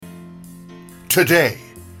Today,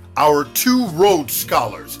 our two Rhodes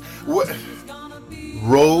Scholars.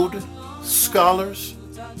 Rhodes Scholars?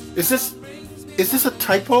 Is this a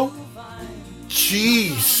typo?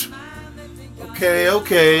 Jeez.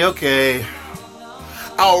 Okay.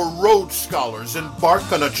 Our Rhodes Scholars embark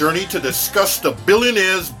on a journey to discuss the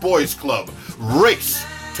Billionaires Boys Club, Race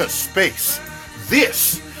to Space.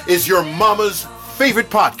 This is your mama's favorite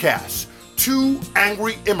podcast, Two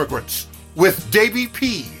Angry Immigrants, with Davey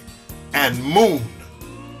P and Moon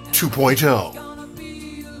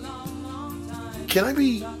 2.0. Can I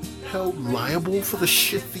be held liable for the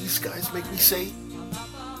shit these guys make me say?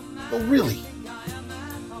 Oh, really?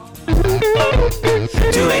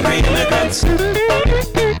 Two angry immigrants. Two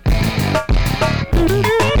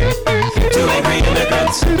angry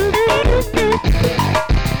immigrants.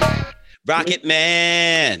 Rocket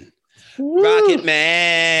Man. Rocket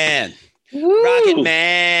Man. Rocket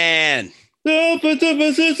Man.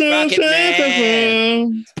 Rocket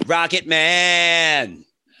Man. Rocket Man.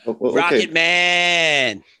 Okay. Rocket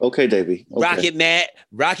Man. Okay, Davey. Okay. Rocket Man.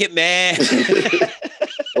 Rocket Man.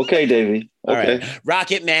 Okay, Davey. Okay. All right.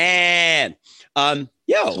 Rocket Man.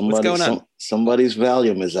 What's going on? Somebody's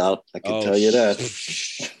volume is out. I can tell you that.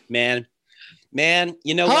 Man,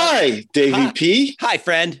 you know Hi, what? Davey P. Hi,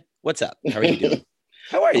 friend. What's up? How are you doing?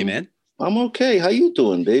 How are you, man? I'm okay. How you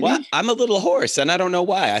doing, baby? Well, I'm a little hoarse, and I don't know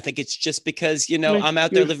why. I think it's just because, I'm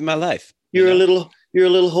out there living my life. You're a little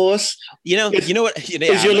horse. You know what?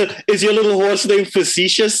 Is your little horse name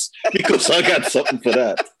Facetious? Because I got something for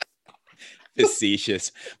that.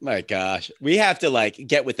 Facetious. My gosh. We have to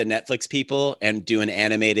get with the Netflix people and do an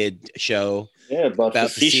animated show about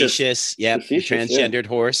Facetious. Yeah, transgendered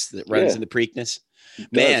horse that runs in the Preakness.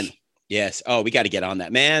 Man. Yes. Oh, we got to get on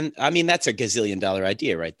that, man. I mean, that's a gazillion-dollar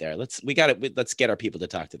idea right there. Let's get our people to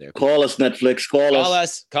talk to their people. Call us, Netflix. Call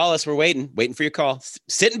us. We're waiting for your call.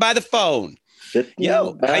 Sitting by the phone.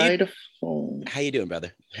 Phone. How you doing,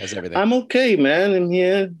 brother? How's everything? I'm okay, man. I'm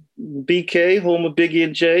here. BK, home of Biggie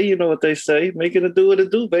and Jay. You know what they say. Making it do what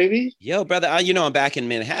it do, baby. Yo, brother. I'm back in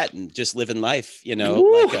Manhattan, just living life.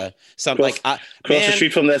 Woo! Across the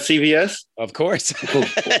street from that CVS. Of course.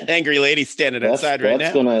 Angry lady standing outside right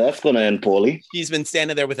now. That's gonna end poorly. She's been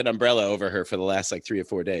standing there with an umbrella over her for the last 3 or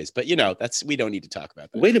 4 days. But we don't need to talk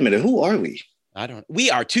about that. Wait a minute. Who are we?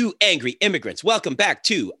 We are two angry immigrants. Welcome back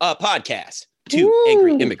to a podcast. Two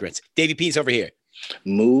angry immigrants. Davey P's over here.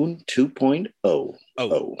 Moon 2.0.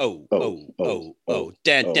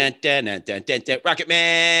 Rocket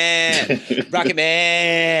Man. Rocket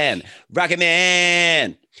Man. Rocket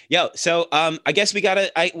Man. Yo, so I guess we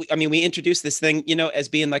gotta we introduced this thing, as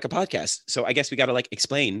being like a podcast. So I guess we gotta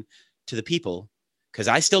explain to the people, because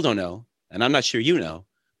I still don't know, and I'm not sure you know,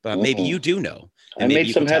 but maybe you do know. I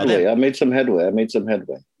made some headway.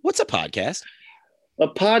 What's a podcast? A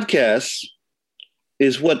podcast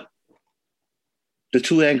is what the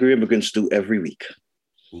two angry immigrants do every week.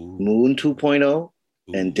 Ooh. Moon 2.0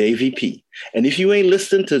 and Davey P. And if you ain't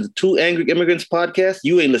listening to the Two Angry Immigrants podcast,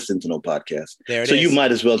 you ain't listening to no podcast. There it is. So you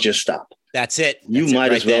might as well just stop. That's it. You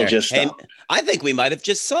might as well just stop. Hey, I think we might have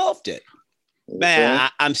just solved it. Okay. Man,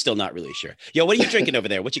 I'm still not really sure. Yo, what are you drinking over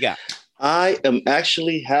there? What you got? I am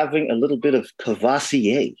actually having a little bit of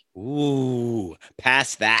Cavassier. Ooh,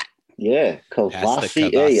 pass that. Yeah,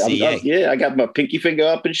 Cavassier. I got my pinky finger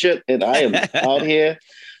up and shit, and I am out here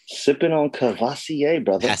sipping on Cavassier,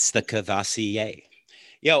 brother. That's the Cavassier.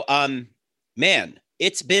 Yo, man,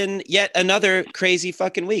 it's been yet another crazy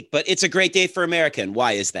fucking week, but it's a great day for America. And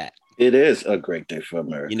why is that? It is a great day for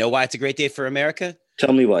America. You know why it's a great day for America?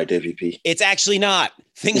 Tell me why, Davey P. It's actually not.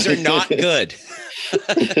 Things are not good.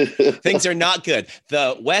 Things are not good.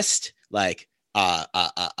 The West,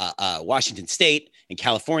 Washington State and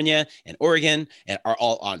California and Oregon are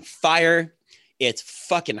all on fire. It's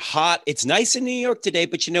fucking hot. It's nice in New York today,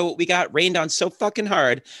 but you know what we got? Rained on so fucking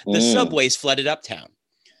hard. The subways flooded uptown.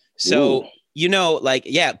 So,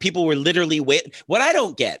 people were literally what I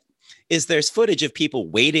don't get is there's footage of people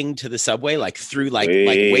wading to the subway, through waist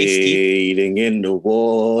deep. Wading in the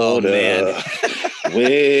water. Oh, man.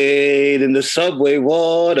 Wade in the subway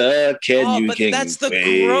water. That's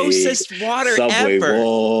the grossest water subway ever.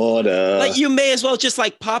 Water. You may as well just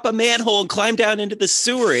pop a manhole and climb down into the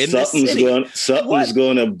sewer in the city. Something's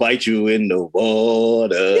gonna bite you in the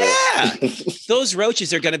water. Yeah. Those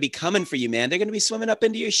roaches are gonna be coming for you, man. They're gonna be swimming up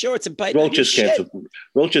into your shorts and biting your shit.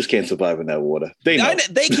 Roaches can't survive in that water. They know.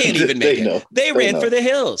 They can't even make it. They ran for the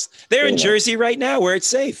hills. They're in Jersey right now where it's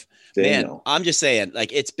safe. Man, I'm just saying,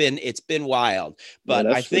 it's been wild, but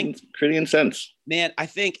I think pretty intense. Man, I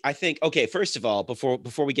think okay, first of all,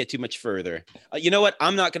 before we get too much further, you know what?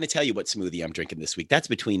 I'm not going to tell you what smoothie I'm drinking this week. That's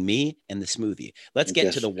between me and the smoothie. Let's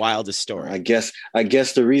get to the wildest story. I guess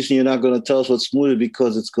the reason you're not going to tell us what smoothie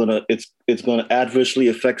because it's going to adversely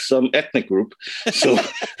affect some ethnic group. So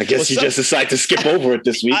I guess you just decide to skip over it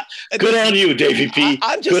this week. Good on you, Davey P.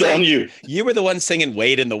 I'm just Good saying, on you. You were the one singing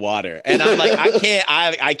 "Wade in the Water," and I'm like,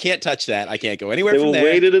 I can't touch that. I can't go anywhere. They were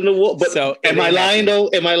waded in the water. But so am I lying though?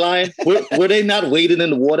 Am I lying? Were they not wading in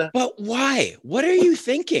the water? But why? What are you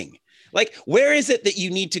thinking? Like, where is it that you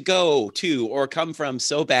need to go to or come from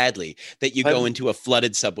so badly that you go into a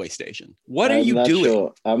flooded subway station? What are you doing?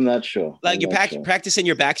 Sure. I'm not sure. Like, you're practicing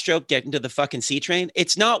your backstroke, getting to the fucking C train.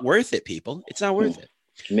 It's not worth it, people. It's not worth it.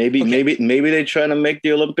 Maybe they're trying to make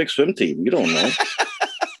the Olympic swim team. You don't know.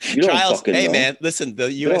 You Trials. Hey know. Man, listen,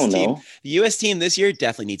 the U.S. team this year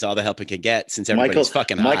definitely needs all the help it can get since everybody's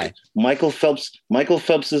fucking high. Michael Phelps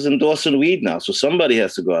is endorsing weed now, so somebody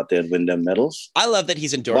has to go out there and win them medals. I love that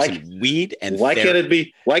he's endorsing weed. And why can't it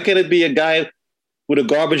be a guy with a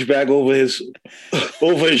garbage bag over his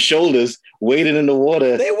shoulders, wading in the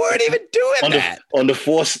water? They weren't even doing that on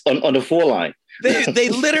the four line. They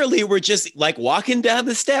literally were just like walking down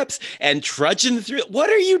the steps and trudging through. What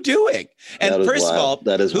are you doing? And first of all,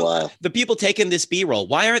 that is wild. The people taking this B-roll,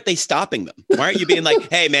 why aren't they stopping them? Why aren't you being like,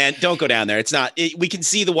 hey, man, don't go down there. It's not, we can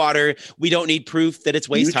see the water. We don't need proof that it's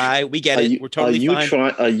waist high. We get it. We're totally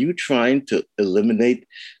fine. Are you trying to eliminate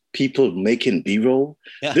people making B-roll?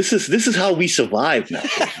 Yeah. This is how we survive now.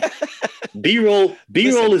 B-roll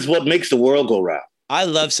is what makes the world go round. I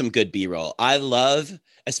love some good B-roll. I love,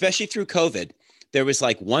 especially through COVID, there was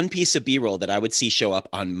like one piece of B-roll that I would see show up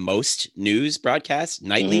on most news broadcasts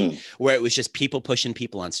nightly, where it was just people pushing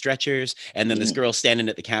people on stretchers. And then this girl standing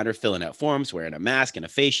at the counter, filling out forms, wearing a mask and a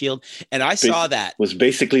face shield. And I saw that was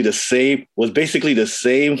basically the same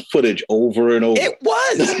footage over and over. It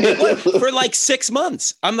was for like 6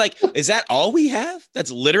 months. I'm like, is that all we have?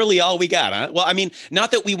 That's literally all we got, huh? Well, I mean,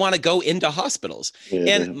 not that we want to go into hospitals.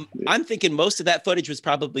 I'm thinking most of that footage was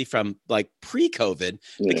probably from like pre-COVID,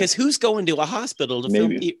 because who's going to a hospital to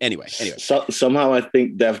film? Anyway. Somehow I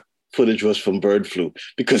think that footage was from bird flu,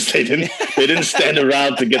 because they didn't stand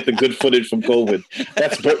around to get the good footage from COVID.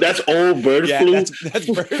 That's old bird flu that's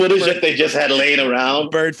footage that they just had laying around.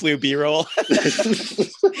 Bird flu B-roll.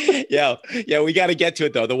 Yeah, we got to get to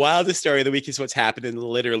it though. The wildest story of the week is what's happening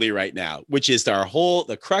literally right now, which is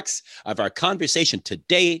the crux of our conversation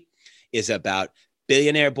today is about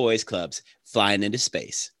billionaire boys clubs flying into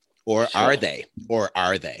space. Or are they?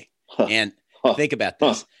 Huh. And think about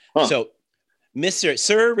this. So,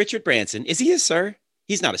 Sir Richard Branson, is he a sir?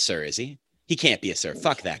 He's not a sir, is he? He can't be a sir.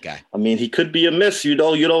 Fuck that guy. I mean, he could be a miss. You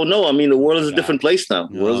don't know. I mean, the world is a different place now.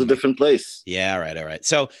 The world's a different place. Yeah, all right.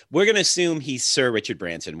 So we're going to assume he's Sir Richard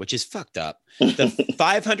Branson, which is fucked up. The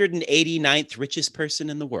 589th richest person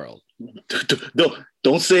in the world.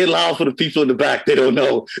 Don't say it loud for the people in the back. They don't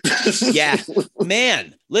know. Yeah.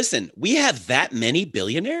 Man, listen, we have that many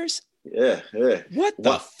billionaires? Yeah. What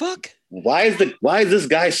the fuck? Why is this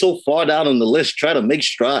guy so far down on the list trying to make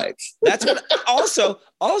strides? That's what.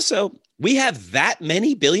 Also, we have that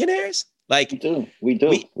many billionaires. Like we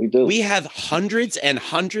do. We have hundreds and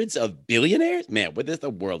hundreds of billionaires. Man, the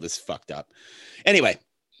world is fucked up. Anyway,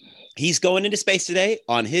 he's going into space today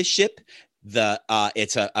on his ship.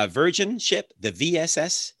 It's a Virgin ship, the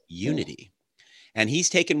VSS Unity, and he's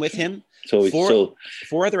taken with him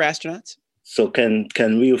four other astronauts. So can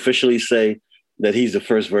we officially say that he's the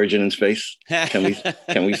first Virgin in space? Can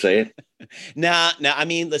we say it? No. I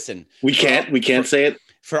mean, listen, we can't say it.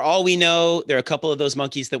 For all we know, there are a couple of those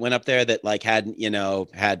monkeys that went up there that like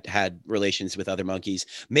had relations with other monkeys.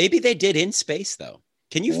 Maybe they did in space though.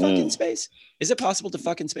 Can you fuck in space? Is it possible to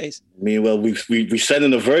fuck in space? I mean, well, we sent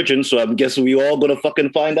in a Virgin, so I'm guessing we all gonna fucking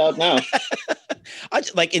find out now.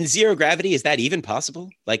 Like in zero gravity, is that even possible?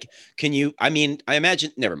 Like, can you? I mean, I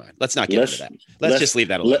imagine. Never mind. Let's not get into that. Let's just leave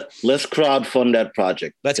that alone. Let's crowdfund that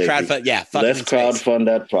project. Let's crowdfund. Yeah, let's crowdfund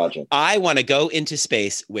that project. I want to go into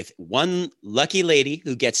space with one lucky lady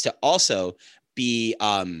who gets to also be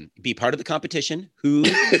part of the competition. Who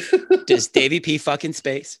does Davey P fuck in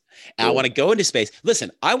space? And I want to go into space.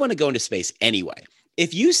 Listen, I want to go into space anyway.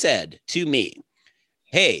 If you said to me,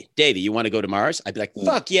 hey, Davey, you want to go to Mars? I'd be like,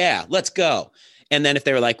 fuck yeah, let's go. And then if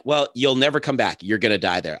they were like, well, you'll never come back, you're going to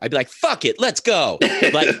die there, I'd be like, fuck it, let's go.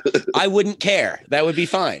 Like, I wouldn't care. That would be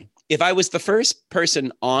fine. If I was the first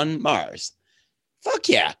person on Mars, Fuck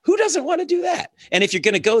yeah. Who doesn't want to do that? And if you're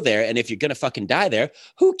going to go there and if you're going to fucking die there,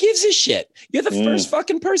 who gives a shit? You're the first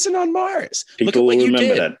fucking person on Mars. People will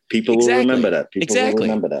remember that. People will remember that. People will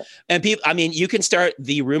remember that. And people, I mean, you can start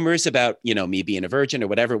the rumors about, you know, me being a virgin or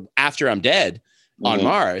whatever after I'm dead on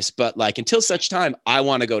Mars. But like, until such time, I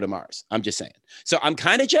want to go to Mars. I'm just saying. So I'm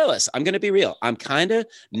kind of jealous. I'm going to be real. I'm kind of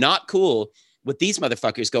not cool with these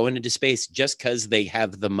motherfuckers going into space just because they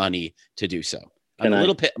have the money to do so. I'm a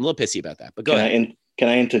little pissy about that, but go ahead. Can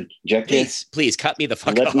I interject? Please cut me the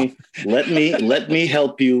fuck off. Let me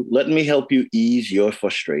help you. Let me help you ease your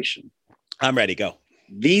frustration. I'm ready. Go.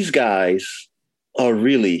 These guys are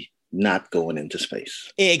really not going into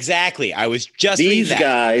space. Exactly. I was just these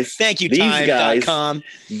guys. Thank you, Time.com.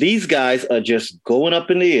 These guys are just going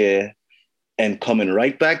up in the air and coming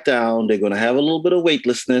right back down. They're going to have a little bit of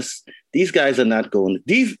weightlessness. These guys are not going.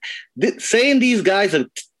 Saying these guys are.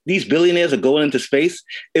 These billionaires are going into space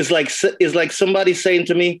is like somebody saying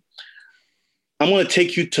to me, I'm going to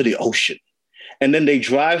take you to the ocean. And then they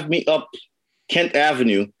drive me up Kent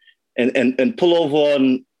Avenue and pull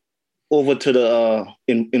over to the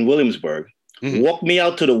in Williamsburg, walk me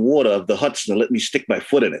out to the water of the Hudson and let me stick my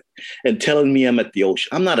foot in it and telling me I'm at the ocean.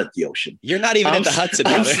 I'm not at the ocean. You're not even at the Hudson.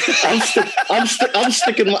 I'm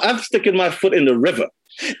sticking my foot in the river.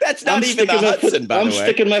 That's not even the Hudson, by the way. I'm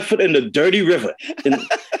sticking my foot in the dirty river,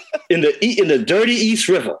 in the dirty East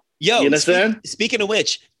River. Yo, you understand? Speaking of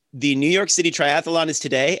which, the New York City Triathlon is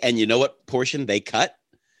today, and you know what portion they cut?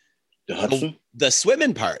 The Hudson? The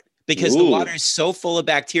swimming part, because the water is so full of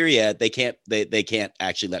bacteria, they can't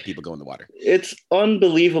actually let people go in the water. It's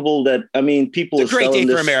unbelievable that, I mean, people it's a great day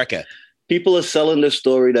for America. People are selling this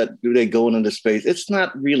story that they're going into space. It's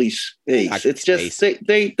not really space. It's just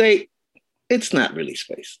they it's not really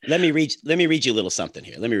space. Let me read you a little something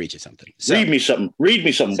here. Let me read you something. Read me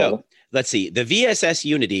something, brother. Let's see. The VSS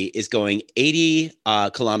Unity is going 80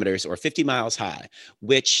 kilometers or 50 miles high,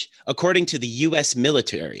 which, according to the U.S.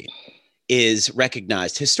 military, is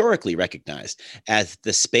historically recognized as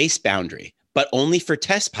the space boundary, but only for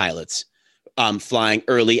test pilots flying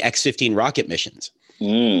early X-15 rocket missions.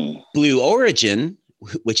 Blue Origin,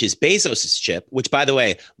 which is Bezos's ship, which, by the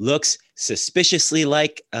way, looks suspiciously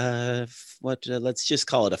like let's just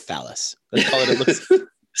call it a phallus. It looks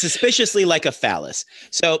suspiciously like a phallus.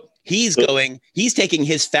 So he's taking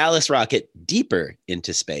his phallus rocket deeper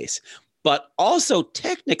into space, but also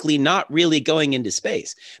technically not really going into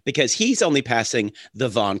space because he's only passing the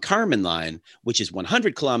von Karman line, which is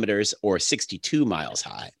 100 kilometers or 62 miles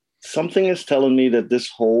high. Something is telling me that this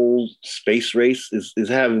whole space race is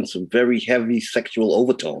having some very heavy sexual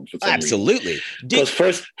overtones. Absolutely. Because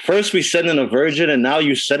first we send in a virgin and now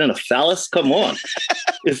you send in a phallus? Come on.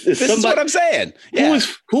 This is what I'm saying. Yeah.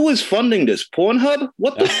 Who is funding this? Pornhub?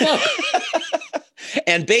 What the fuck?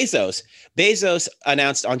 And Bezos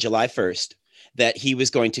announced on July 1st that he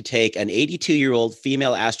was going to take an 82-year-old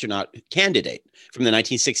female astronaut candidate from the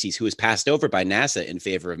 1960s who was passed over by NASA in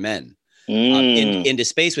favor of men. Into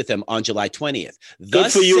space with him on July 20th.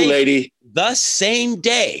 Good for you, lady. The same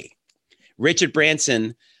day, Richard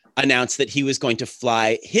Branson announced that he was going to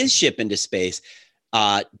fly his ship into space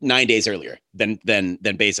 9 days earlier than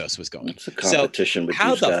Bezos was going. It's a competition with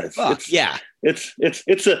how these guys. Fuck?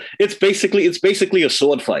 It's basically a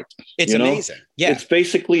sword fight. It's amazing. Yeah, it's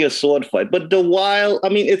basically a sword fight. But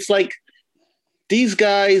it's like. These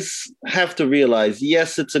guys have to realize,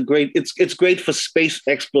 yes, it's great for space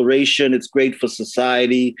exploration. It's great for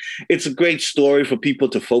society. It's a great story for people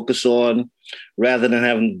to focus on rather than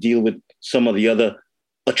having to deal with some of the other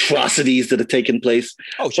atrocities that are taking place.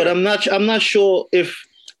 Oh, sure. But I'm not sure if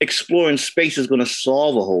exploring space is going to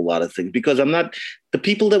solve a whole lot of things because the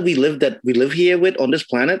people that we live here with on this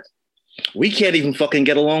planet, we can't even fucking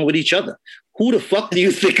get along with each other. Who the fuck do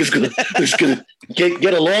you think is gonna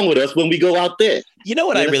get along with us when we go out there? You know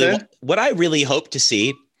what I really hope to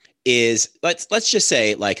see is let's just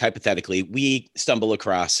say, like, hypothetically, we stumble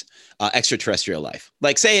across extraterrestrial life.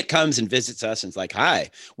 Like, say it comes and visits us and it's like,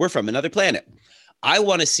 hi, we're from another planet. I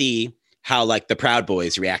want to see how, like, the Proud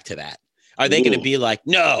Boys react to that. Are they going to be like,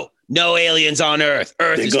 no aliens on Earth.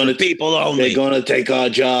 Earth is for people only. They're going to take our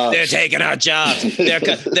jobs. They're taking our jobs.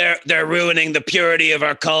 They're ruining the purity of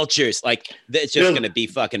our cultures. Like, it's just going to be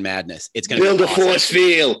fucking madness. It's going to build a force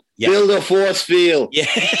field. Yeah. Build a force field. Yeah,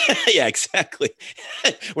 yeah, exactly.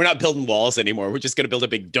 We're not building walls anymore. We're just going to build a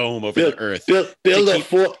big dome over the Earth. Build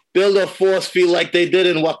a force field like they did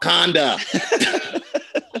in Wakanda.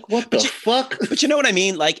 What the fuck? But you know what I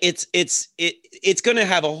mean? Like, it's going to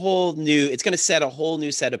have it's going to set a whole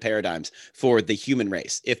new set of paradigms for the human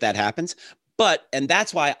race if that happens. And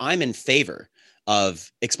that's why I'm in favor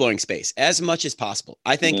of exploring space as much as possible.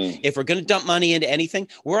 I think if we're going to dump money into anything,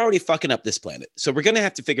 we're already fucking up this planet. So we're going to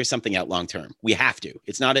have to figure something out long term. We have to.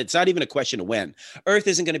 It's not even a question of when. Earth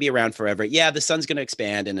isn't going to be around forever. Yeah, the sun's going to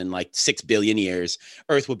expand, and in like 6 billion years,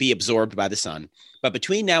 Earth will be absorbed by the sun. But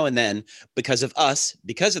between now and then, because of us,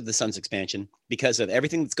 because of the sun's expansion, because of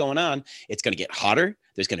everything that's going on, it's going to get hotter.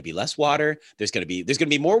 There's going to be less water. There's going to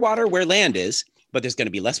be more water where land is, but there's going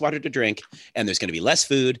to be less water to drink, and there's going to be less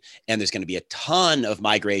food, and there's going to be a ton of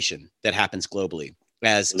migration that happens globally.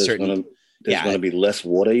 There's going to be less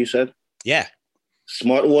water, you said? Yeah.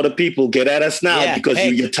 Smart water people, get at us now because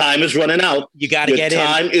your time is running out. You got to get in.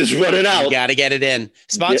 Time is running out. You got to get it in.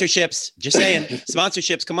 Sponsorships, just saying.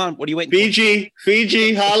 Sponsorships, come on. What are you waiting for?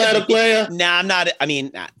 Fiji, holla at a player. Nah, I'm not. I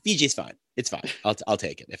mean, Fiji's fine. It's fine. I'll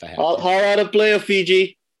take it if I have to. Holla at a player,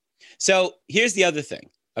 Fiji. So here's the other thing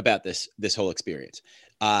about this whole experience.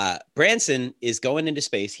 Branson is going into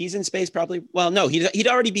space. He's in space probably. Well, no, he'd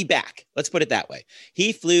already be back. Let's put it that way.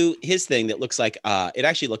 He flew his thing that looks like it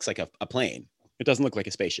actually looks like a plane. It doesn't look like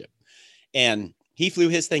a spaceship. And he flew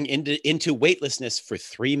his thing into weightlessness for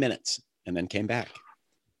 3 minutes and then came back.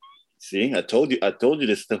 See, I told you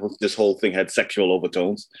this whole thing had sexual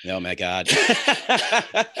overtones. Oh my God.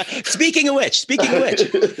 Speaking of which,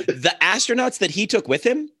 the astronauts that he took with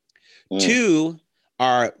him, 2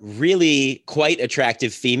 are really quite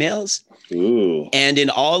attractive females. Ooh. And in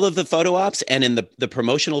all of the photo ops and in the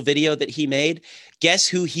promotional video that he made, guess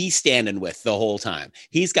who he's standing with the whole time?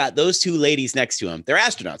 He's got those 2 ladies next to him. They're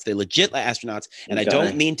astronauts. They're legit astronauts. And I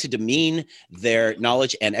don't mean to demean their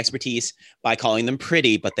knowledge and expertise by calling them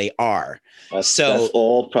pretty, but they are. That's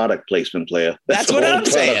all product placement, player. That's what I'm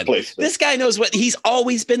saying. This guy knows what he's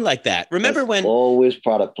always been like that. Remember when always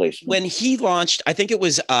product placement. When he launched, I think it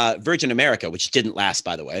was Virgin America, which didn't last,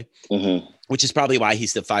 by the way. Mm-hmm. Which is probably why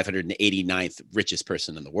he's the 589th richest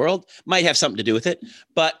person in the world. Might have something to do with it.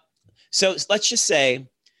 But so let's just say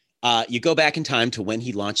you go back in time to when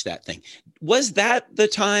he launched that thing. Was that the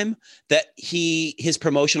time that his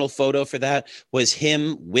promotional photo for that was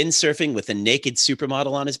him windsurfing with a naked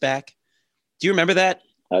supermodel on his back? Do you remember that?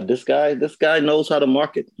 This guy knows how to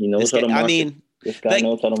market. He knows how to market. I mean, this guy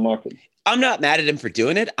knows how to market. I'm not mad at him for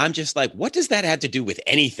doing it. I'm just like, what does that have to do with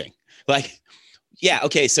anything? Like, yeah,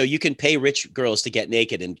 okay, so you can pay rich girls to get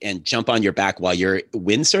naked and jump on your back while you're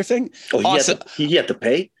windsurfing? Oh, awesome. He had to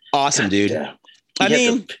pay? Awesome, dude. Yeah.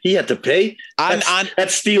 He had to pay. That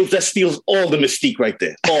steals all the mystique right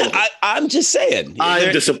there. All of it. I'm just saying.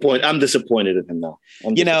 I'm disappointed in him now.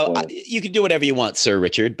 You can do whatever you want, Sir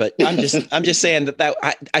Richard, but I'm just saying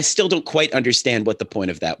that I still don't quite understand what the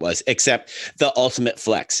point of that was, except the ultimate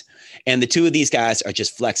flex. And the 2 of these guys are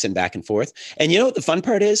just flexing back and forth. And you know what the fun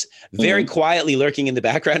part is? Very quietly lurking in the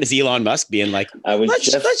background is Elon Musk being like,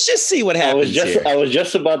 let's just see what happens here. I was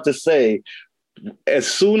just about to say, as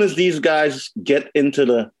soon as these guys get into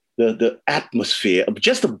the atmosphere,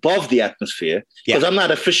 just above the atmosphere, because I'm not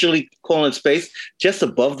officially calling it space, just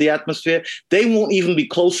above the atmosphere, they won't even be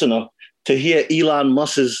close enough to hear Elon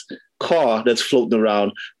Musk's car that's floating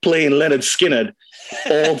around playing Leonard Skinner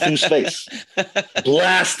all through space,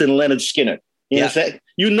 blasting Leonard Skinner. You know what I'm saying?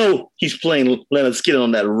 You know he's playing Leonard Skinner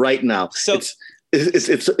on that right now. So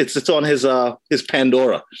it's on his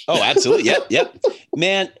Pandora. Oh, absolutely. Yep.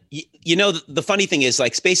 Man, you know the funny thing is,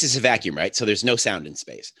 like, space is a vacuum, right? So there's no sound in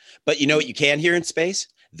space. But you know what you can hear in space?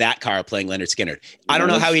 That car playing Leonard Skinner. I don't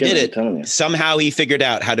know how he did it. Somehow he figured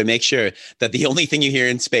out how to make sure that the only thing you hear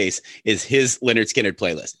in space is his Leonard Skinner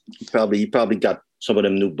playlist. He probably got some of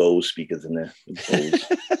them new Bose speakers in there.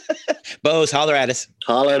 Bose, holler at us.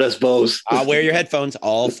 Holler at us, Bose. I'll wear your headphones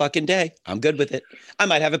all fucking day. I'm good with it. I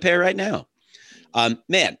might have a pair right now.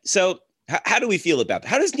 Man, so how do we feel about that?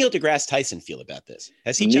 How does Neil deGrasse Tyson feel about this?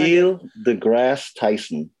 Has he Neil deGrasse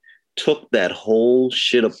Tyson took that whole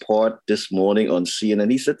shit apart this morning on CNN.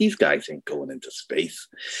 He said, these guys ain't going into space.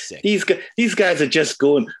 Sick. These guys are just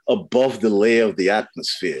going above the layer of the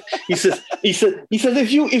atmosphere. He says,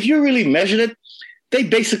 if you really measure it, they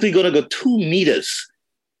basically going to go 2 meters,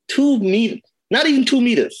 not even 2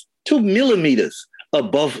 meters, 2 millimeters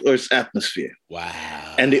above Earth's atmosphere.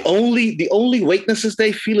 Wow. And the only weaknesses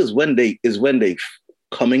they feel is when they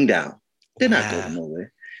coming down. They're not going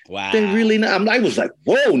nowhere. Wow. They're really not. I was like,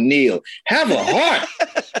 whoa, Neil, have a heart.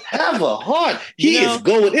 Have a heart. He is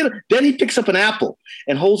going in. Then he picks up an apple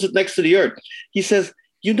and holds it next to the earth. He says,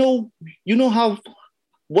 you know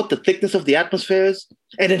what the thickness of the atmosphere is?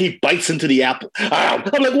 And then he bites into the apple. I'm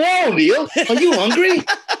like, whoa, Neil, are you hungry?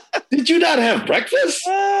 Did you not have breakfast?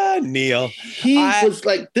 Neil. He was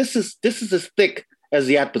like, this is as thick as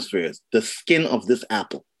the atmosphere is. The skin of this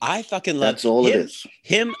apple. I fucking love That's all him,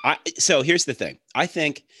 it is. So here's the thing. I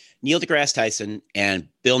think Neil deGrasse Tyson and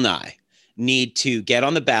Bill Nye need to get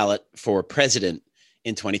on the ballot for president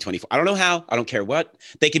in 2024. I don't know how. I don't care what.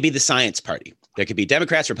 They could be the science party. There could be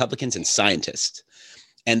Democrats, Republicans, and scientists.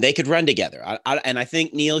 And they could run together. And I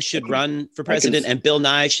think Neil should run for president, and Bill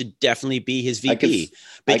Nye should definitely be his VP.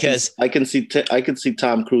 Because I can see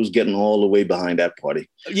Tom Cruise getting all the way behind that party.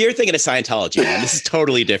 You're thinking of Scientology, man. This is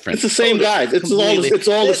totally different. It's the same guys. It's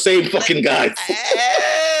all the same fucking guys.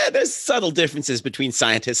 There's subtle differences between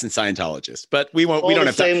scientists and Scientologists, but we don't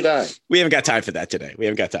have time. We haven't got time for that today. We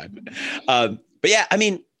haven't got time. But yeah, I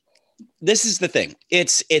mean, this is the thing.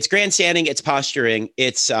 It's grandstanding. It's posturing.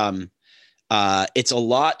 It's a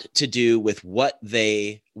lot to do with what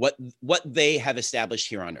they have established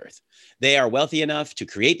here on Earth. They are wealthy enough to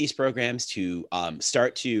create these programs to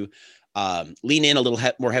start to lean in a little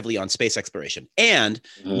more heavily on space exploration. And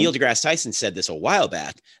Neil deGrasse Tyson said this a while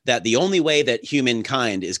back, that the only way that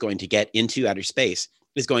humankind is going to get into outer space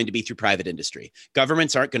is going to be through private industry.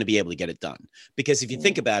 Governments aren't going to be able to get it done. Because if you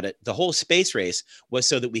think about it, the whole space race was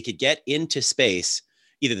so that we could get into space.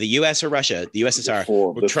 Either the U.S. or Russia, the USSR,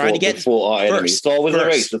 we're trying to get before our enemies. It's always a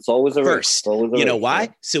race. It's always a race. You know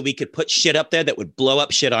why? So we could put shit up there that would blow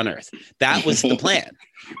up shit on Earth. That was the plan.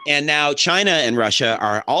 And now China and Russia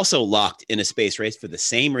are also locked in a space race for the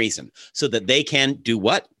same reason, so that they can do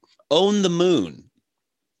what? Own the moon.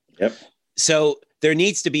 Yep. So there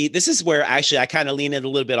needs to be, this is where actually I kind of lean in a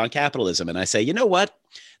little bit on capitalism. And I say, you know what?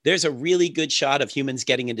 There's a really good shot of humans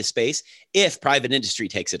getting into space if private industry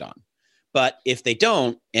takes it on. But if they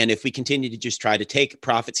don't, and if we continue to just try to take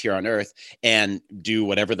profits here on Earth and do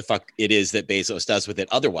whatever the fuck it is that Bezos does with it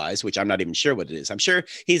otherwise, which I'm not even sure what it is. I'm sure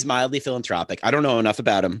he's mildly philanthropic. I don't know enough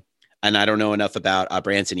about him. And I don't know enough about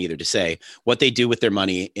Branson either to say what they do with their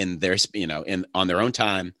money in their, on their own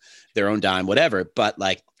time, their own dime, whatever. But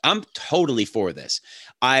like, I'm totally for this.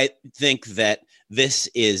 I think that this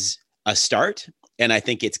is a start. And I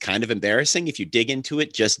think it's kind of embarrassing if you dig into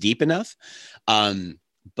it just deep enough.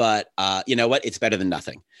 But you know what? It's better than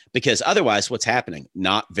nothing, because otherwise what's happening?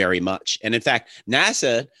 Not very much. And in fact,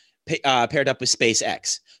 NASA paired up with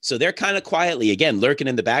SpaceX. So they're kind of quietly, again, lurking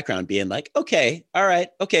in the background, being like, okay, all right.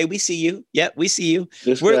 Okay. We see you. Yeah, we see you.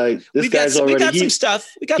 We got some stuff.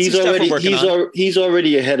 We got some stuff we're working on. He's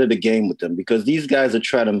already ahead of the game with them, because these guys are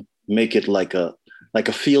trying to make it like a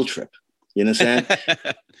field trip. You understand?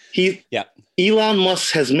 Elon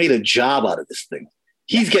Musk has made a job out of this thing.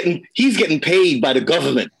 He's getting paid by the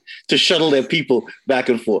government to shuttle their people back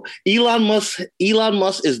and forth. Elon Musk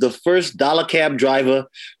is the first dollar cab driver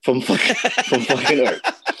from fucking Earth.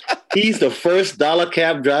 He's the first dollar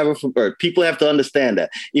cab driver from Earth. People have to understand that.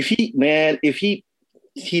 If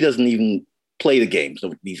he doesn't even play the games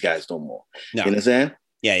with these guys no more. No. You understand?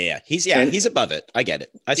 Yeah. He's above it. I get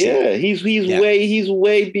it. I see. Yeah, he's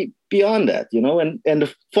way beyond that, And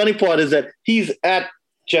the funny part is that he's at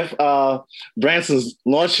Jeff Branson's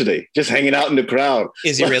launch today, just hanging out in the crowd.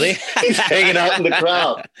 Is he really? He's hanging out in the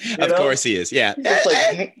crowd. Of course he is. Yeah.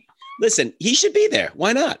 Listen, he should be there.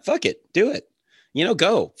 Why not? Fuck it. Do it.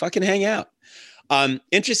 Go. Fucking hang out.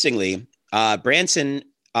 Interestingly, Branson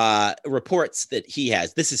reports that he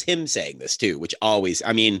has, this is him saying this too, which always,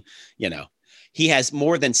 he has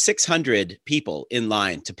more than 600 people in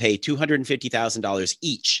line to pay $250,000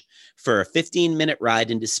 each for a 15-minute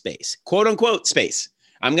ride into space, quote unquote space.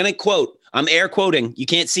 I'm going to quote, I'm air quoting. You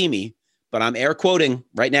can't see me, but I'm air quoting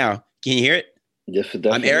right now. Can you hear it? Yes,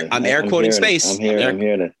 definitely. I'm air quoting space. I'm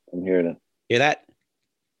hearing it. Hear that?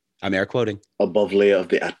 I'm air quoting. Above layer of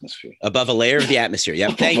the atmosphere. Above a layer of the atmosphere.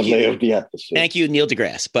 Yep. Thank you. Layer of the atmosphere. Thank you, Neil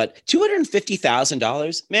deGrasse. But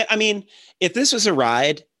 $250,000, man, if this was a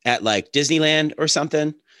ride at like Disneyland or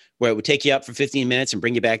something where it would take you up for 15 minutes and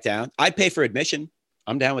bring you back down, I'd pay for admission.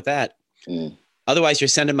 I'm down with that. Otherwise, you're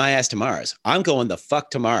sending my ass to Mars. I'm going the fuck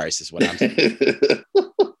to Mars is what I'm saying.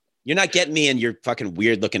 You're not getting me in your fucking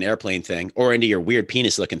weird looking airplane thing or into your weird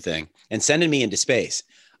penis looking thing and sending me into space.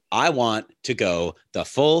 I want to go the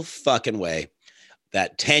full fucking way.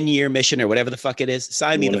 That 10-year mission or whatever the fuck it is,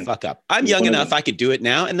 sign me the fuck up. I'm young enough. I could do it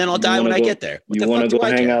now, and then I'll die when I get there. You want to go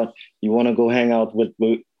hang out? You want to go hang out with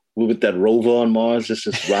that rover on Mars?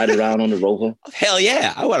 Just ride around on the rover? Hell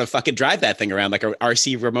yeah! I want to fucking drive that thing around like a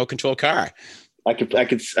RC remote control car. I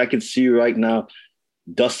could see you right now,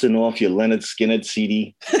 dusting off your Leonard Skinner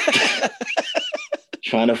CD,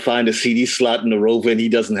 trying to find a CD slot in the rover, and he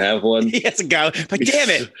doesn't have one. He has to go. But damn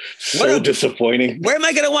it, disappointing. Where am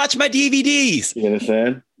I going to watch my DVDs? You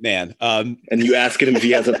understand, man? And you asking him if he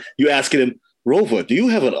has a. You asking him, Rover, do you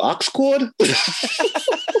have an aux cord?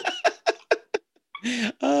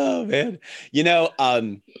 Oh man.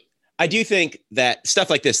 I do think that stuff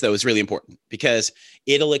like this, though, is really important because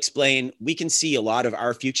it'll explain, we can see a lot of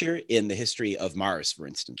our future in the history of Mars, for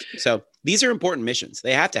instance. So these are important missions.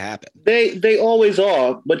 They have to happen. They always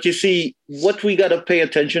are. But you see, what we got to pay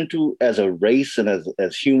attention to as a race and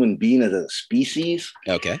as human being, as a species,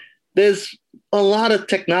 Okay. there's a lot of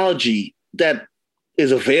technology that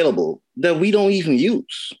is available that we don't even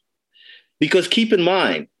use. Because keep in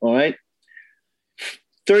mind, all right,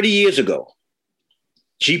 30 years ago,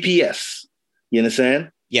 GPS, you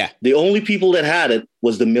understand? Yeah. The only people that had it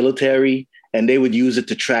was the military, and they would use it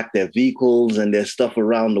to track their vehicles and their stuff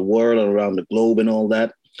around the world and around the globe and all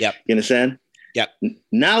that. Yep. You understand? Yep.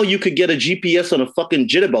 Now you could get a GPS on a fucking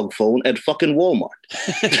jitterbug phone at fucking Walmart.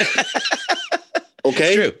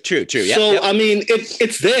 Okay? True. Yep, So, yep. I mean,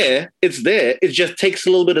 it's there. It's there. It just takes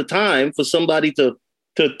a little bit of time for somebody to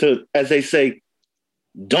as they say,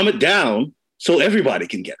 dumb it down so everybody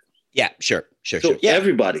can get it. Yeah, sure. So Yeah.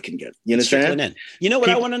 everybody can get it. You understand? You know what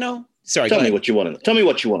I want to know? Sorry, Tell go me ahead. what you want to know. Tell me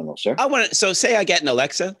what you want to know, sir. I want to. So say I get an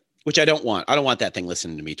Alexa, which I don't want. I don't want that thing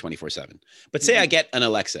listening to me 24/7. But say I get an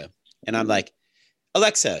Alexa, and I'm like,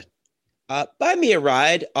 Alexa, buy me a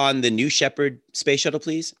ride on the New Shepard space shuttle,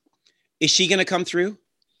 please. Is she going to come through?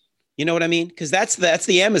 You know what I mean? Because that's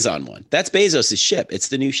the Amazon one. That's Bezos' ship. It's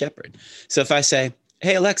the New Shepard. So if I say,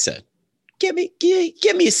 hey Alexa, give me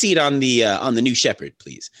a seat on the New Shepard,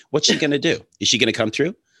 please. What's she going to do? Is she going to come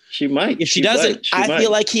through? She might. If she doesn't, I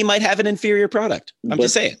feel like he might have an inferior product. I'm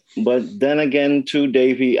just saying. But then again, too,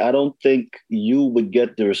 Davey, I don't think you would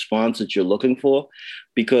get the response that you're looking for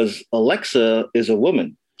because Alexa is a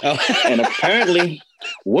woman. Oh. And apparently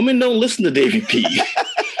women don't listen to Davey P.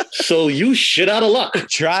 So you shit out of luck.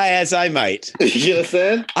 Try as I might. You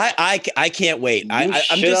understand? I can't wait. I'm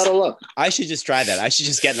shit just out of luck. I should just try that. I should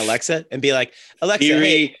just get an Alexa and be like,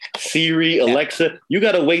 Alexa, Siri, Alexa. You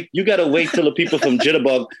gotta wait till the people from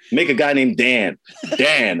Jitterbug make a guy named Dan.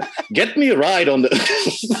 Dan, get me a ride on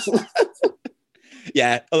the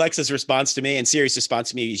Yeah, Alexa's response to me and Siri's response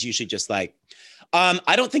to me is usually just like,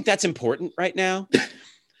 I don't think that's important right now.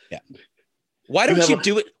 Yeah. Why don't you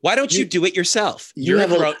do it? Why don't you do it yourself? You're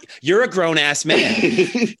a grown ass man.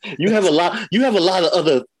 You have a lot of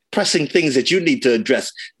other pressing things that you need to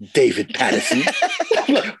address, David Patterson.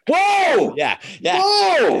 Whoa! Yeah.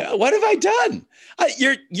 Whoa! What have I done?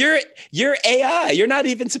 You're AI. You're not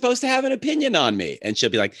even supposed to have an opinion on me. And she'll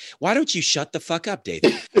be like, why don't you shut the fuck up,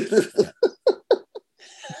 David?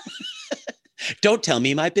 Don't tell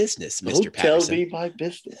me my business, Mr. Patterson. Don't tell me my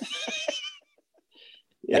business.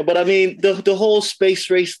 Yeah, but I mean the whole space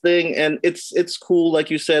race thing, and it's cool, like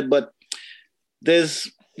you said, but there's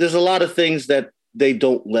a lot of things that they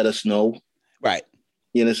don't let us know. Right.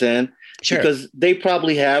 You understand? Sure. Because they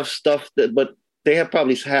probably have stuff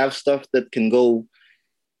probably have stuff that can go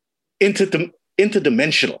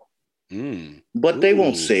interdimensional. But they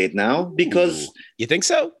won't say it now because you think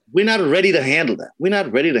so? We're not ready to handle that. We're not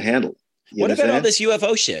ready to handle it. What about all this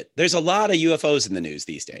UFO shit? There's a lot of UFOs in the news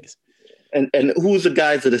these days. And who's the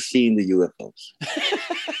guys that are seeing the UFOs?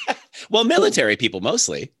 Well, military people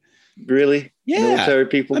mostly. Really? Yeah. Military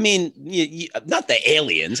people? I mean, not the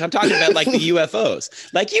aliens. I'm talking about like the UFOs.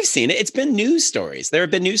 Like you've seen it. It's been news stories. There have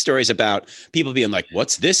been news stories about people being like,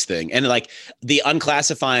 what's this thing? And like the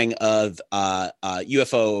unclassifying of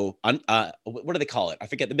UFO, what do they call it? I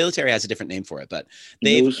forget. The military has a different name for it, but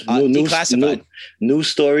they've declassified. News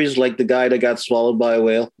stories like the guy that got swallowed by a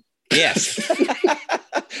whale. Yes.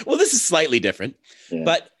 Well, this is slightly different,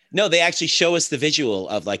 but no, they actually show us the visual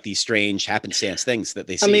of like these strange happenstance things that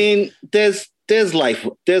they see. I mean, there's life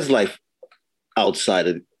outside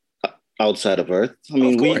of Earth. I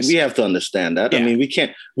mean, we have to understand that. Yeah. I mean, we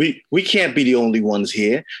can't be the only ones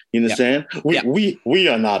here. You understand? Yeah. We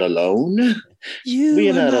are not alone. We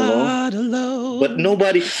are not alone. But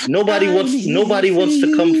nobody wants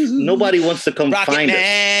to come Rocket find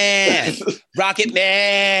Man. us. Rocket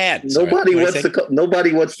Man. Nobody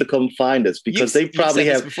wants to come find us because they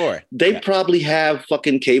probably have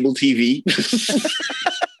fucking cable TV.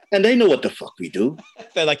 And they know what the fuck we do.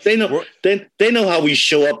 They're like, they know how we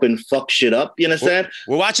show up and fuck shit up. You understand?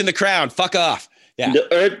 We're watching The Crown. Fuck off. Yeah.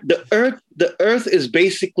 The Earth is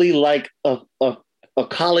basically like a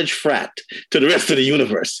college frat to the rest of the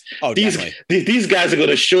universe. Oh, these guys are going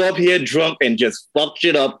to show up here drunk and just fuck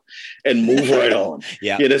shit up and move right on.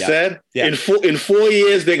 Yeah, you understand? Yeah. In 4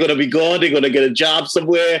 years, they're going to be gone. They're going to get a job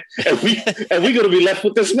somewhere, and we're going to be left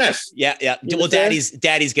with this mess. Yeah. Well, Daddy's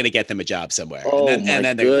going to get them a job somewhere. Oh, and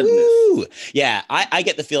then goodness. Woo! Yeah, I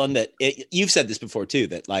get the feeling that you've said this before too.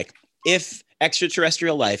 That like if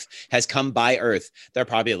extraterrestrial life has come by Earth, they're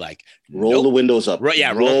probably like, roll the windows up. Roll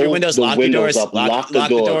through windows, lock the doors, lock the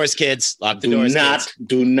doors, kids. Lock the doors, kids.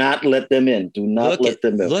 Do not let them in. Do not let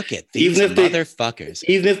them in. Look at these motherfuckers.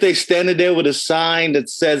 Even if they standing there with a sign that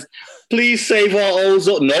says, "Please save our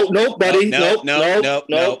ozone." Nope, buddy. Nope.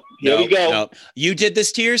 Here we go. No. You did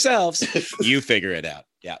this to yourselves. You figure it out.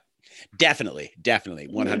 Yeah, definitely,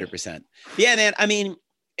 100%. Yeah, man. I mean,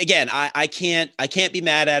 again, I can't be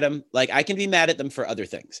mad at him. Like, I can be mad at them for other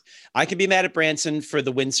things. I can be mad at Branson for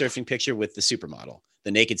the windsurfing picture with the supermodel,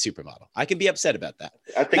 the naked supermodel. I can be upset about that.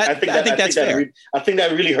 I think that's fair. I think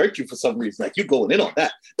that really hurt you for some reason. Like, you're going in on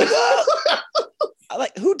that.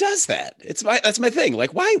 Like, who does that? That's my thing.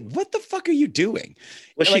 Like, why? What the fuck are you doing?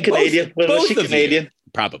 Was she Canadian? Was she Canadian?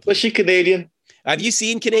 Probably. Was she Canadian? Have you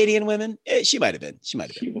seen Canadian women? She might have been. She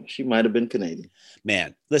might have been Canadian.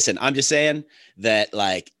 Man, listen, I'm just saying that,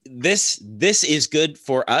 like, this is good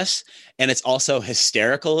for us, and it's also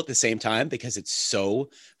hysterical at the same time because it's so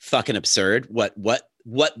fucking absurd what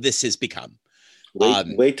this has become.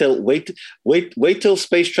 Wait till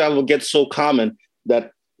space travel gets so common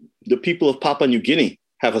that the people of Papua New Guinea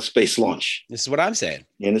have a space launch. This is what I'm saying.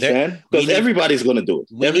 You understand? Because everybody's going to do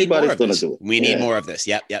it. Everybody's going to do it. We need more of this.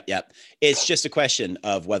 Yep. It's just a question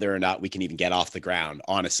of whether or not we can even get off the ground,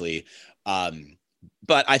 honestly.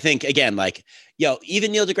 But I think, again, like,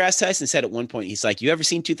 even Neil deGrasse Tyson said at one point, he's like, you ever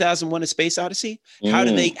seen 2001: A Space Odyssey? How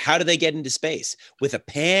do they get into space? With a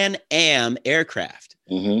Pan Am aircraft.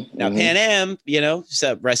 Now, Pan Am,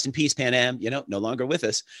 so rest in peace, Pan Am, no longer with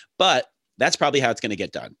us. But that's probably how it's going to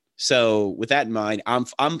get done. So with that in mind, I'm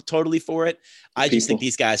totally for it. I just think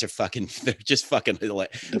these guys are they're just fucking,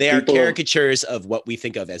 they are caricatures of what we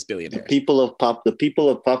think of as billionaires. The people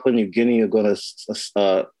of Papua New Guinea are going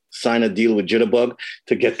to sign a deal with Jitterbug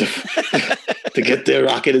to get to get their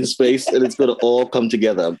rocket in space, and it's going to all come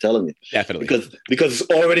together. I'm telling you, definitely, because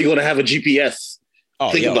it's already going to have a GPS.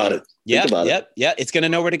 Think about it. Yeah, it's going to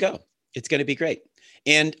know where to go. It's going to be great.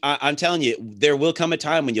 And I'm telling you, there will come a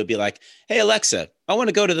time when you'll be like, hey, Alexa, I want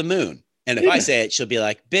to go to the moon. And if I say it, she'll be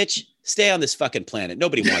like, bitch, stay on this fucking planet.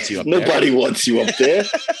 Nobody wants you up there. Nobody wants you up there.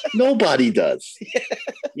 Nobody does.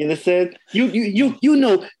 You understand? You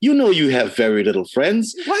know you have very little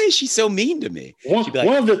friends. Why is she so mean to me? One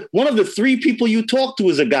of the three people you talk to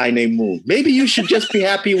is a guy named Moon. Maybe you should just be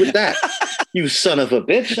happy with that. You son of a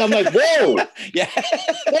bitch. I'm like, whoa. Yeah.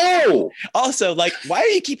 Whoa. Also, like, why are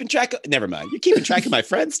you keeping track of, never mind. You're keeping track of my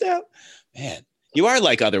friends now? Man, you are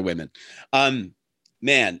like other women.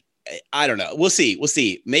 Man, I don't know. We'll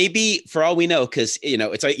see. Maybe for all we know, because,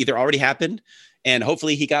 it's either already happened and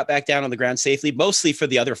hopefully he got back down on the ground safely, mostly for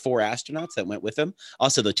the other 4 astronauts that went with him.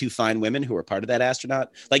 Also, the 2 fine women who were part of that astronaut.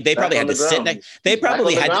 Like, they probably had to sit next. They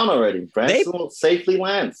probably had to already. Branson safely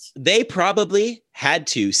lands. They probably had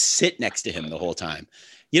to sit next to him the whole time.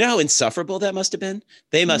 You know how insufferable that must have been?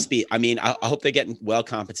 They must be. I mean, I hope they're getting well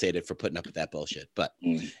compensated for putting up with that bullshit. But,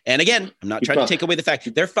 and again, I'm not trying to take away the fact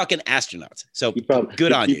that they're fucking astronauts. So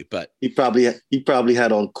good on you. But he probably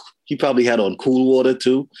had on cool water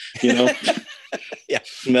too. Yeah,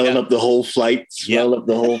 smelling up the whole flight.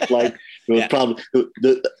 It was probably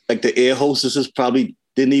the air hostesses probably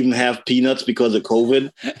didn't even have peanuts because of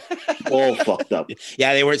COVID. All fucked up.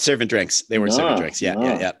 Yeah, they weren't serving drinks. Serving drinks.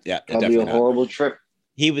 Yeah. Probably a horrible trip.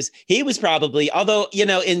 He was probably, although, in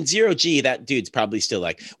 0G, that dude's probably still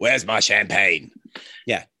like, where's my champagne?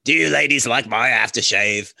 Yeah. Do you ladies like my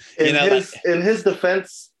aftershave? In his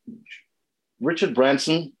defense, Richard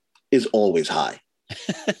Branson is always high.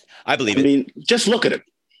 I believe it. I mean, just look at him.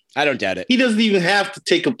 I don't doubt it. He doesn't even have to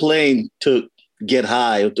take a plane to get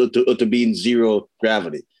high or to be in zero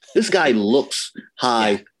gravity. This guy looks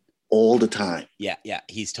high all the time. Yeah.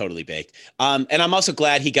 He's totally baked. And I'm also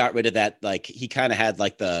glad he got rid of that. Like, he kind of had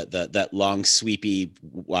like that long sweepy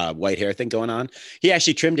white hair thing going on. He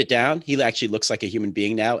actually trimmed it down. He actually looks like a human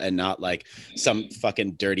being now and not like some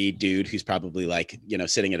fucking dirty dude who's probably like,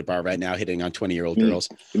 sitting at a bar right now hitting on 20-year-old girls.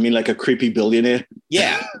 You mean like a creepy billionaire?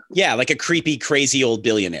 Yeah. Like a creepy, crazy old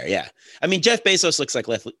billionaire. Yeah. I mean, Jeff Bezos looks like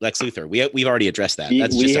Lex Luthor. We've already addressed that.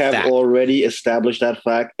 That's just a fact. We have already established that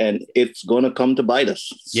fact, and it's going to come to bite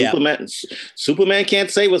us. Superman can't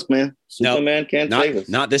save us, man. Superman can't save us.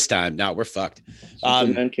 Not this time. No, we're fucked.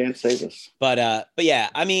 Superman can't save us. But yeah,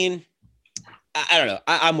 I mean, I don't know.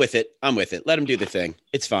 I'm with it. Let him do the thing.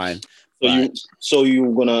 It's fine. So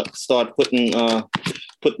you're gonna start putting a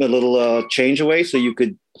little change away so you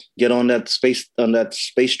could get on that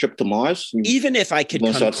space trip to Mars. Even if I could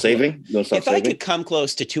start saving, I could come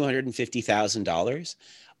close to $250,000.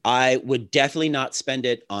 I would definitely not spend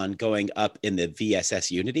it on going up in the VSS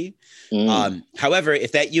Unity. However,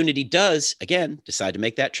 if that Unity does, again, decide to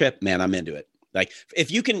make that trip, man, I'm into it. Like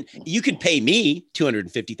if you could pay me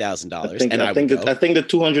 $250,000 and I think the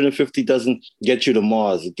 250 doesn't get you to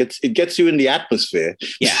Mars. It gets you in the atmosphere.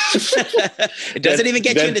 Yeah. It doesn't even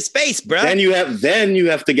get you into space, bro. Then you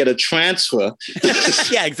have to get a transfer.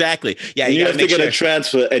 Yeah, exactly. Yeah, you have to get a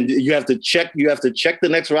transfer, and you have to check the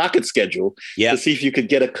next rocket schedule to see if you could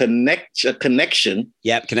get a connection.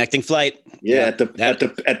 Yep, connecting flight. Yeah, at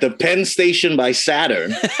the Penn Station by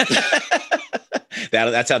Saturn.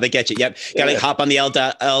 That's how they get you. Yep. Got to hop on the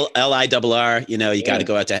LIRR. You know, you got to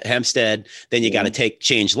go out to Hempstead. Then you got to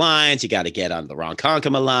change lines. You got to get on the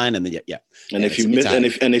Ronkonkoma line, and then And if you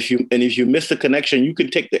miss the connection, you can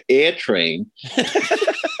take the air train.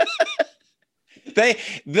 Right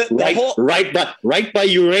by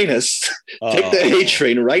Uranus. Take the A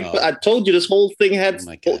train right. I told you this whole thing had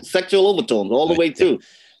sexual overtones all the way through.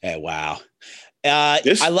 Hey, wow.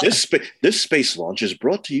 This space launch is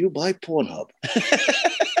brought to you by Pornhub.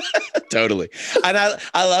 Totally. And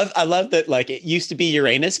I love that, like, it used to be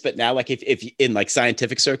Uranus, but now, like, if in like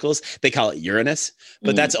scientific circles they call it Uranus,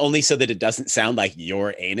 but that's only so that it doesn't sound like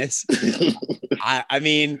your anus. I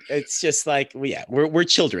mean, it's just like, we're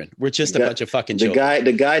children. We're just a bunch of fucking children.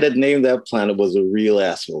 The guy that named that planet was a real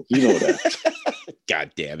asshole. You know that.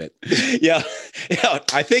 God damn it. Yeah.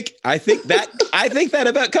 I think that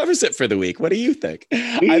about covers it for the week. What do you think?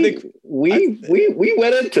 We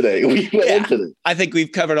went in today. I think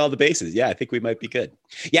we've covered all the bases. Yeah, I think we might be good.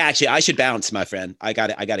 Yeah, actually, I should bounce, my friend. I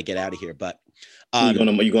got to get out of here. But you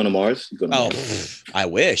going to Mars? Mars? I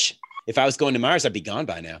wish. If I was going to Mars, I'd be gone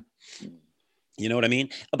by now. You know what I mean?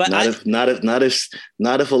 But not if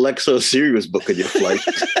Alexa or Siri was booking your flight.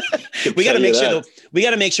 we got to make sure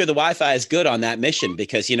the Wi-Fi is good on that mission,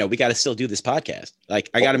 because we got to still do this podcast. Like,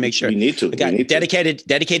 I got to make sure we need to. We got dedicated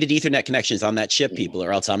Ethernet connections on that ship, people,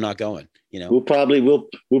 or else I'm not going. We'll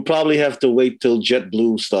probably have to wait till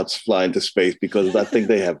JetBlue starts flying to space, because I think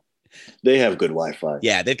they have good Wi-Fi.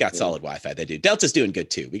 Yeah, they've got solid Wi-Fi. They do. Delta's doing good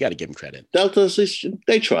too. We got to give them credit. Delta's,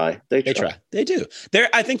 they try. They try. They do.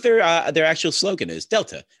 I think their actual slogan is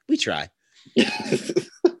Delta, we try.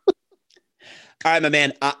 All right, my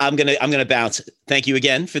man. I'm gonna bounce. Thank you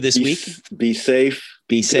again for this week. Be safe.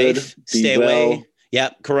 Be safe. Stay away.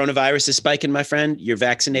 Yep. Coronavirus is spiking, my friend. You're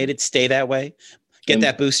vaccinated. Stay that way. Get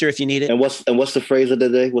that booster if you need it. And what's the phrase of the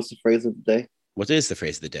day? What is the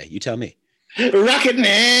phrase of the day? You tell me. Rocket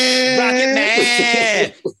Man! Rocket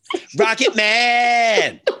Man! Rocket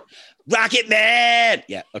Man! Rocket Man!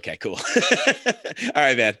 Yeah, okay, cool. All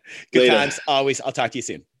right, man. Good Later. Times, always. I'll talk to you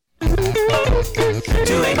soon. 2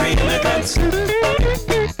 angry immigrants. 2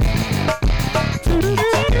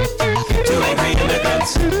 angry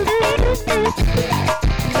immigrants.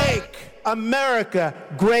 Make America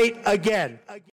great again.